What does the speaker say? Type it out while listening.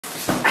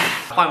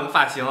换了个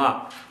发型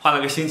啊，换了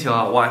个心情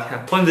啊，我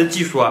天，托尼的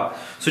技术啊，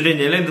随着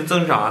年龄的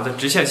增长啊，在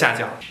直线下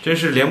降，真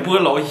是连波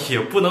老矣，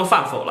不能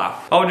犯否了。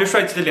把我这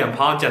帅气的脸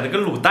庞剪得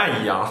跟卤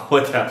蛋一样，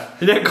我天！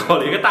人家搞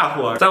了一个大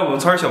货，在我们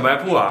村小卖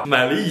部啊，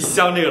买了1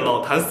箱这个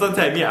老坛酸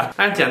菜面，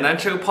但是简单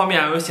吃个泡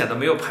面又显得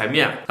没有排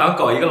面，然后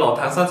搞一个老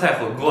坛酸菜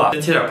火锅啊，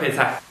先切点配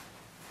菜。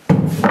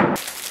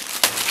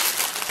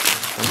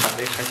咱把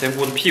这海鲜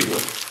锅的屁股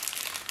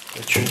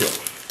给去掉。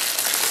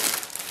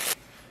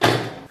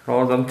然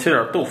后咱们切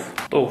点豆腐，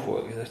豆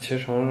腐给它切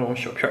成这种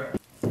小片儿。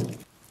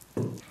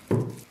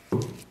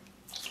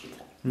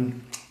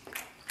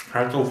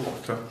还是豆腐，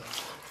这。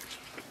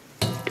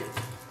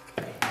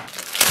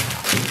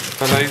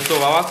再来一个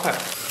娃娃菜，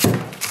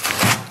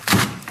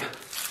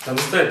咱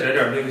们再摘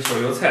点这个小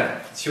油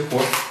菜齐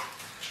活。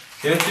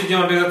因为最近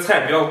这个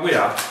菜比较贵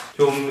啊，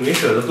就没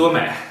舍得多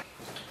买。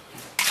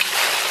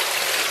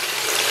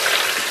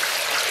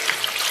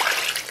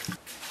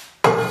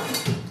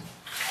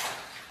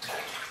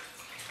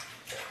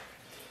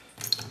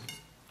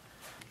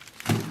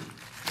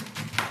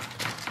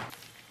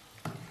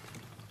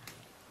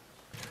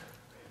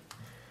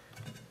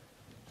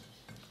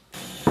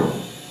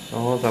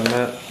然后咱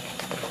们，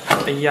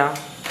哎呀，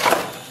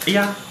配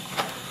上，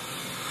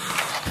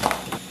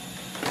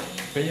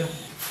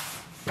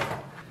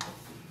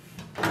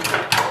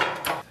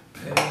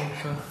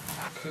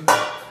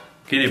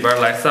给里边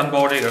来3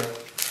包这个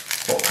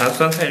老坛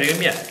酸菜这个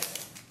面，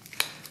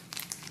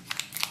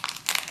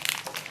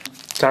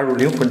加入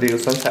灵魂这个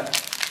酸菜，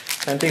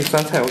但这个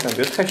酸菜我感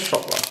觉太少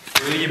了，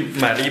所以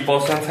买了1包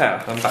酸菜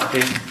啊，咱们把这。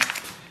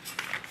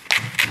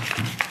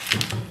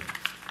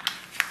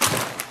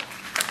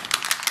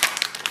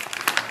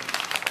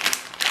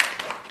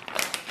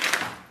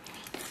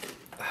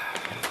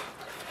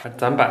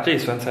咱把这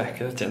酸菜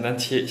给它简单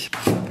切一下，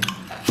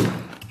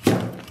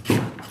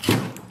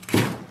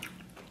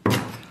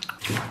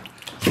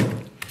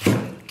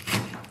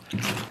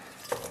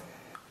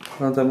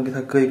然后咱们给它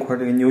搁一块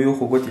这个牛油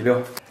火锅底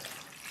料，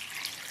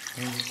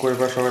锅里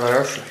边稍微来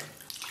点水，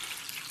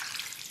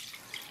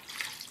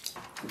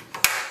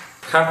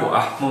开火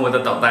啊，默默的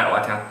等待，我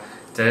天，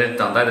在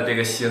等待的这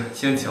个心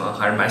情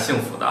还是蛮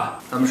幸福的啊。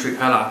咱们水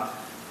开了，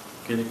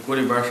给锅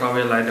里边稍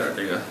微来点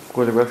这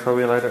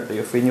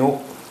个肥牛。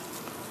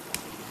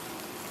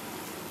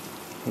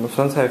我们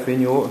酸菜肥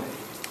牛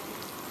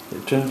也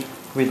真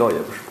味道也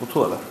不是不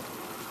错的。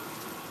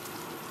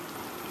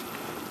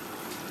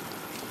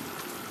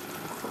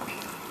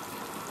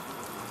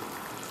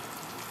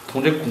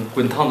从这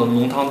滚烫的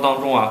浓汤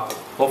当中啊，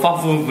我仿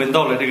佛闻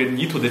到了这个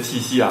泥土的气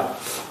息啊，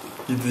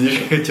以及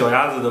这个脚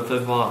丫子的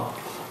芬芳啊。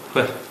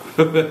对，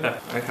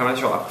开玩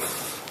笑啊，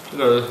这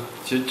个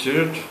其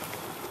实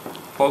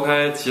抛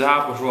开其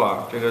他不说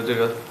啊，这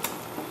个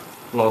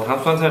老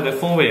坛酸菜的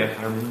风味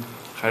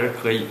还是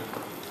可以。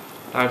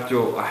但是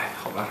就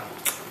好吧，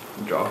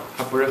你知道，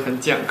它不是很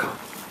健康。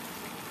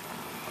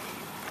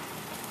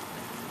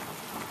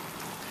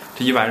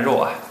这一碗肉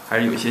啊，还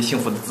是有一些幸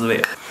福的滋味。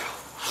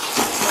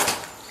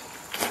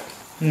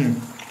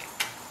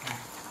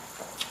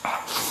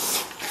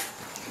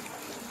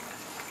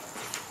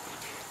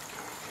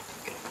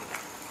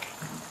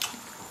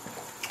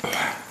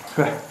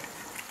对。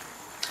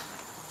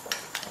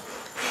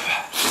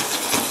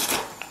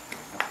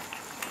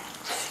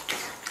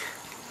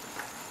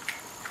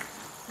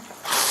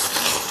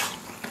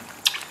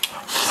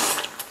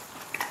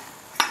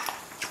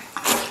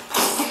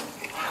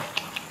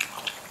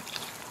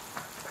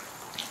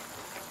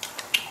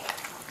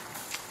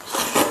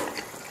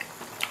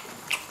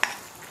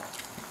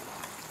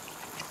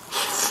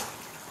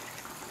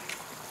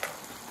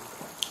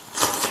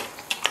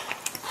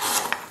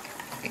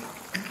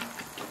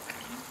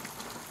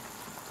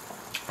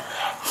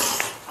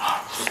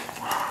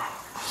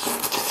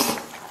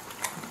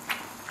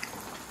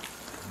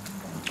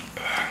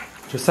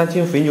这3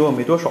斤肥牛也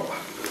没多少吧？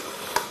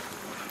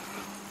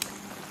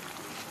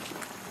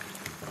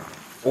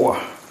哇，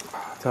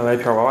再来一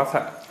片娃娃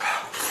菜。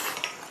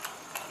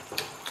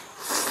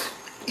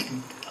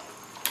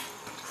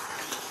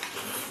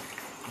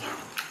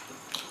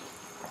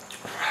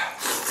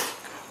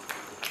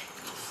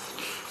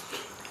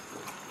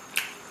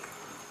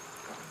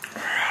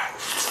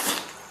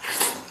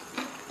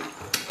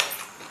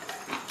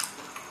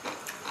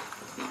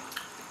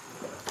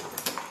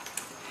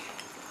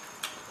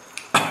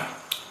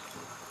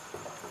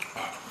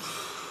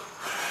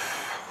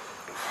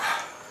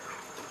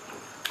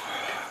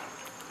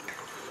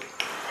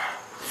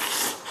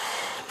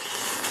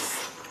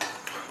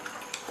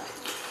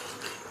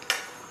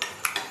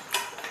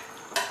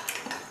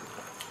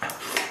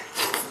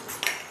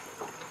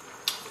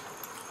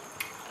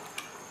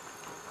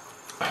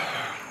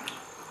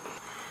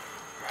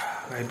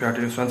来一边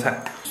这个酸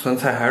菜，酸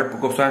菜还是不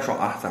够酸爽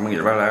啊，咱们给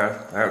这边来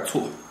点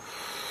醋。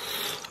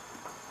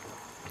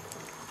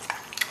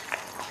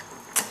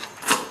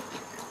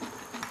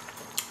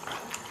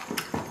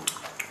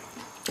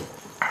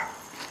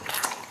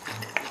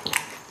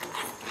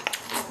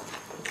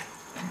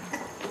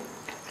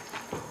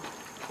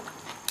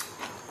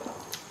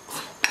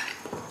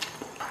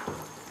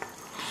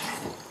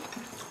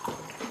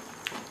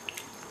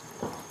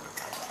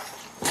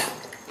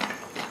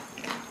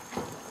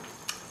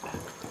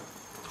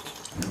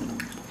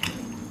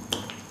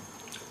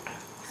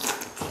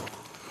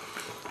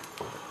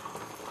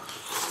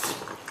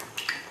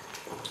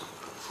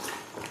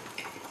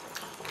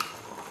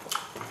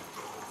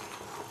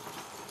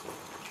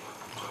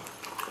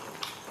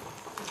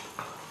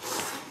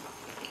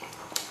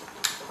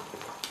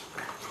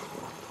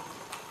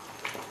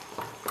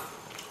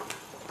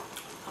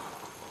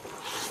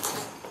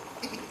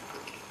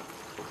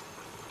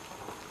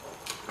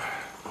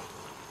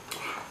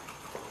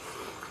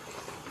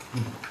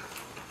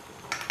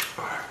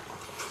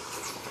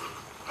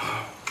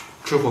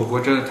吃火锅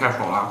真的太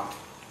爽了！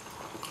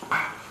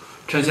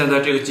趁现在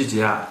这个季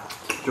节啊，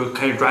就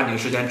开始抓紧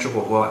时间吃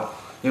火锅吧，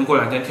因为过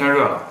2天天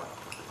热了，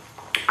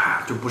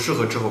就不适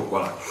合吃火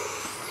锅了。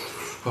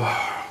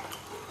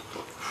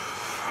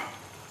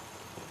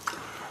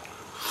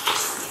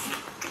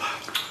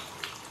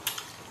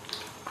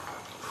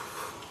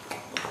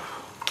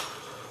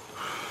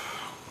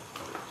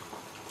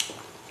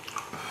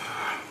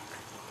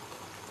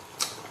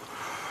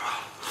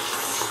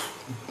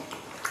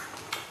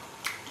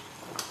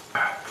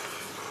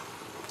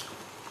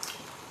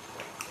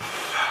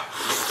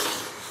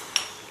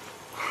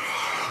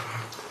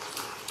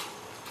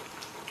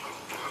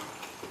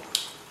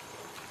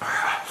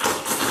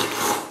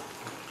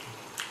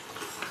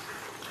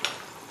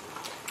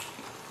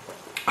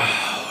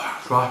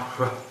爽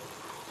爽！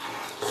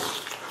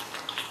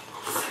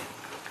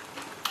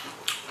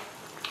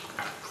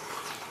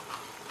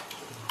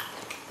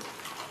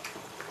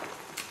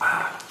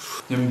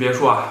你们别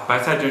说啊，白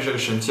菜真是个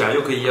神器啊，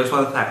又可以腌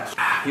酸菜，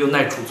又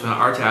耐储存，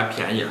而且还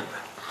便宜。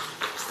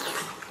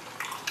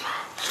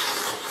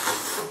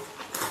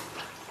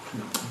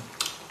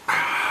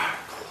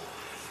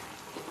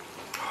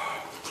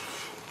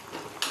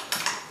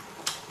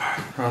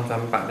然后咱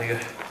们把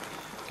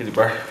这里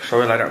边稍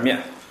微来点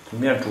面。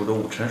面煮的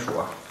5成熟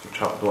啊，就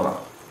差不多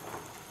了。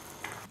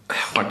哎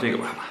呀，换这个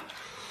吧。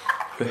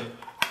对，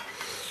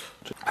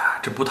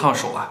这不烫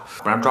手啊，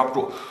不然抓不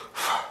住。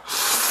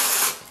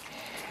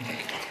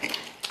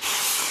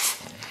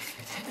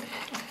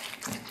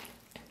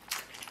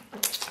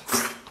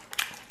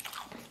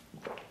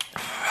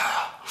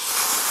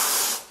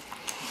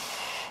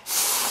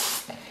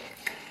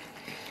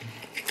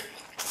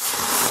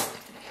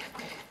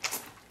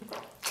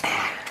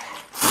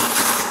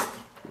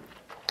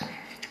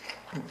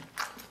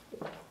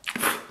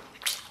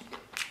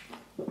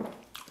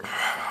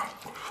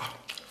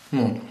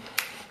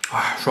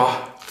爽！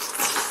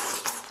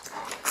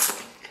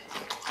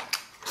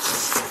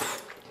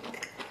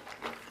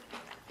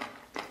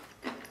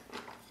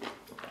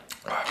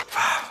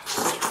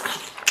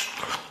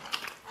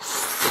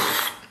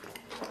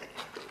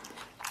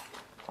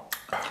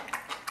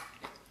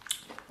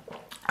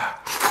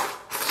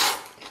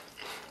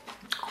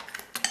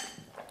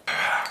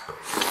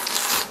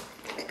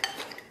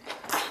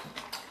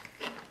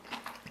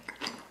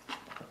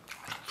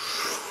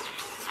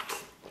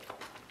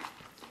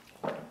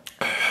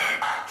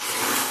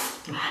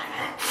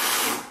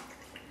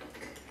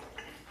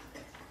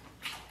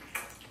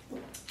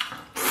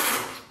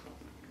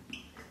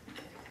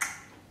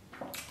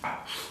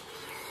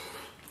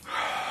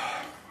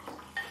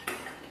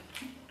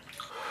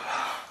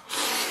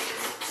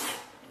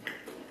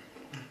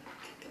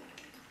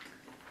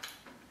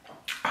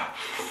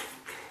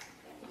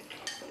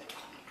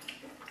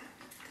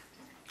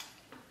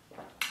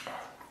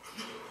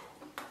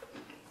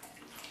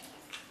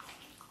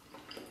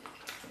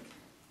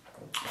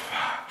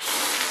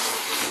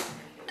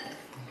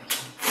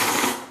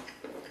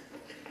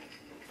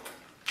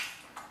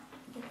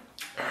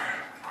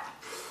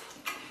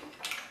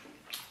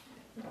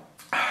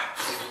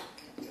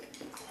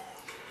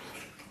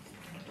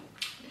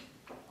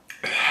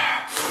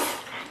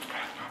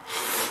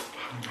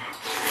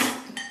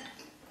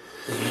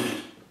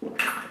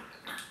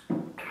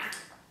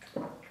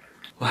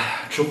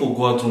吃火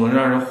锅总能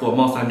让人火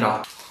冒三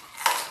丈，